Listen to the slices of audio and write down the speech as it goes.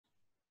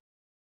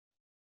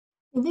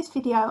In this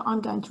video, I'm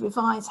going to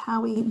revise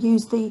how we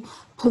use the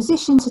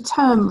position to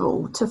term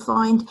rule to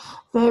find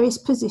various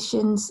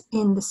positions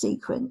in the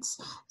sequence.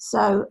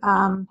 So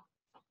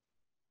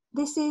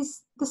this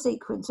is the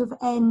sequence of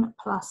n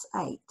plus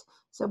 8.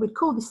 So we'd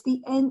call this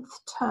the nth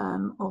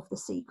term of the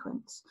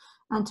sequence.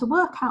 And to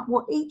work out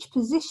what each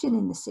position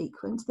in the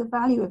sequence, the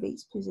value of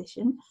each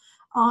position,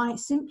 I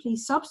simply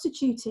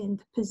substitute in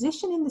the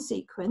position in the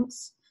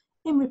sequence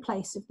in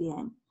place of the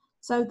n.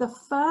 So the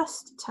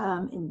first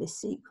term in this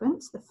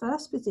sequence, the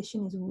first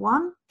position is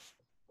 1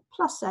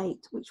 plus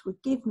 8, which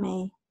would give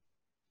me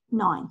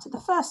 9. So the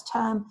first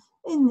term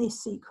in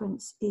this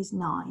sequence is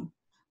 9.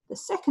 The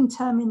second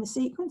term in the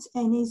sequence,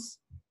 n, is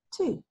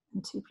 2,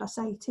 and 2 plus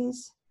 8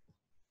 is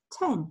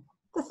 10.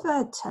 The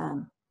third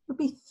term would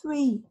be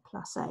 3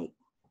 plus 8,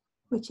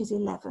 which is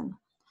 11.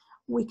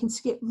 We can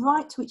skip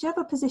right to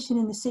whichever position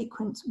in the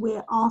sequence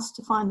we're asked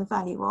to find the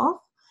value of.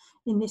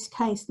 In this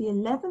case, the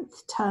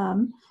 11th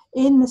term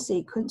in the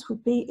sequence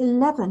would be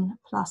 11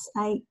 plus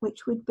 8,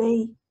 which would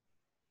be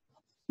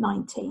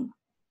 19.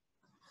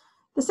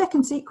 The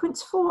second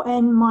sequence,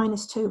 4n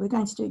minus 2, we're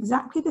going to do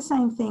exactly the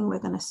same thing. We're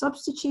going to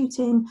substitute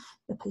in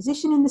the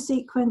position in the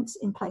sequence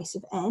in place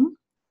of n.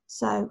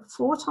 So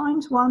 4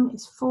 times 1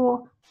 is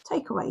 4,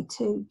 take away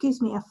 2, gives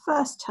me a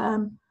first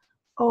term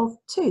of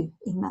 2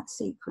 in that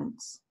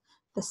sequence.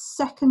 The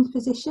second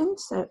position,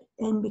 so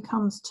n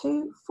becomes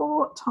 2,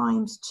 4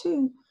 times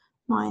 2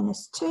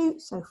 minus 2,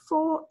 so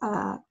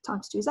 4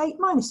 times 2 is 8,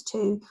 minus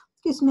 2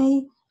 gives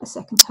me a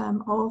second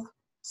term of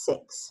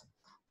 6.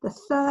 The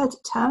third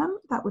term,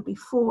 that would be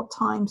 4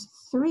 times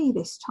 3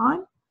 this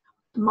time,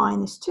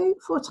 minus 2,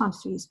 4 times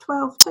 3 is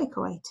 12, take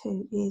away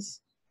 2 is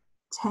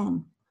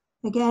 10.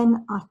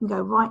 Again, I can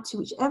go right to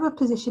whichever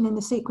position in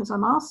the sequence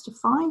I'm asked to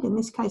find. In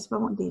this case, if I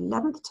want the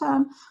 11th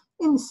term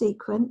in the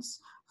sequence,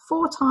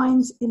 4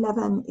 times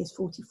 11 is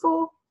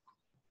 44,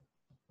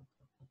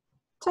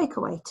 take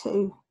away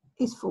 2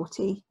 is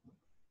 42.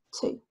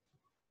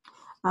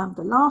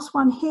 The last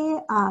one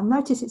here,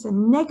 notice it's a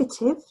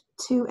negative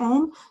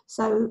 2n,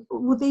 so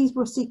these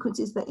were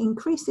sequences that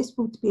increase. This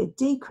would be a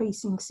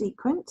decreasing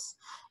sequence.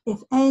 If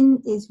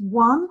n is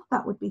 1,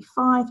 that would be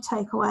 5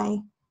 take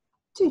away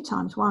 2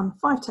 times 1,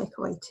 5 take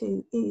away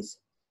 2 is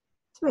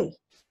 3.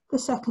 The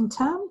second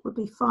term would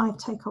be 5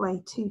 take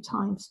away 2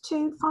 times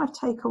 2, 5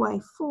 take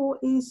away 4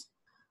 is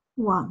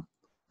 1.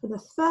 For the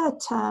third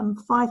term,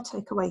 5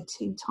 take away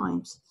 2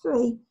 times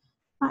 3,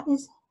 that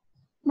is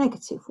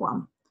negative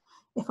 1.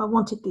 If I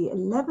wanted the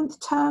 11th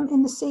term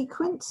in the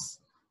sequence,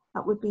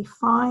 that would be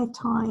 5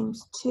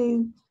 times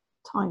 2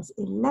 times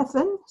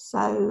 11.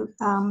 So,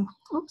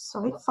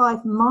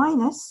 5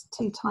 minus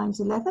 2 times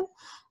 11.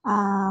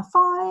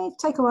 5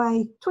 take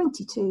away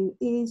 22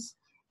 is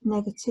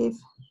negative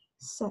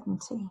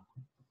 17.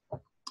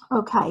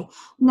 Okay,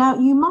 now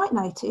you might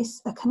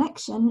notice a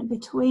connection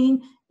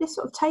between this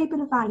sort of table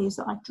of values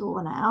that I've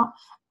drawn out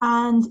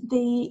and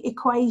the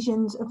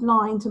equations of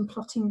lines and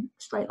plotting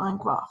straight line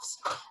graphs.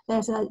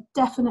 There's a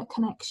definite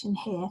connection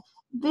here.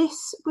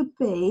 This would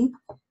be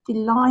the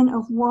line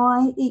of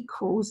y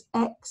equals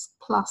x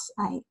plus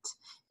 8.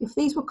 If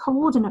these were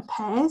coordinate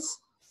pairs,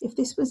 if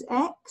this was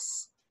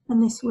x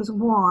and this was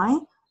y,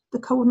 the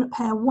coordinate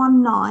pair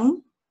 1,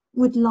 9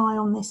 would lie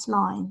on this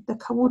line. The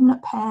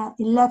coordinate pair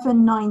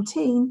 11,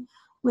 19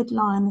 would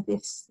lie on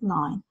this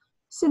line.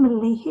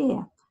 Similarly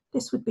here,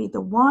 this would be the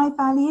y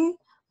value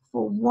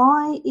for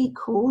y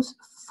equals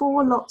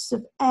 4 lots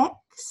of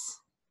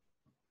x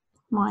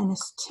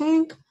minus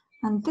 2,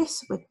 and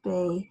this would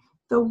be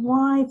the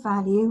y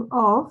value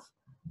of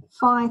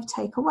 5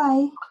 take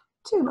away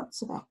 2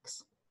 lots of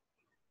x.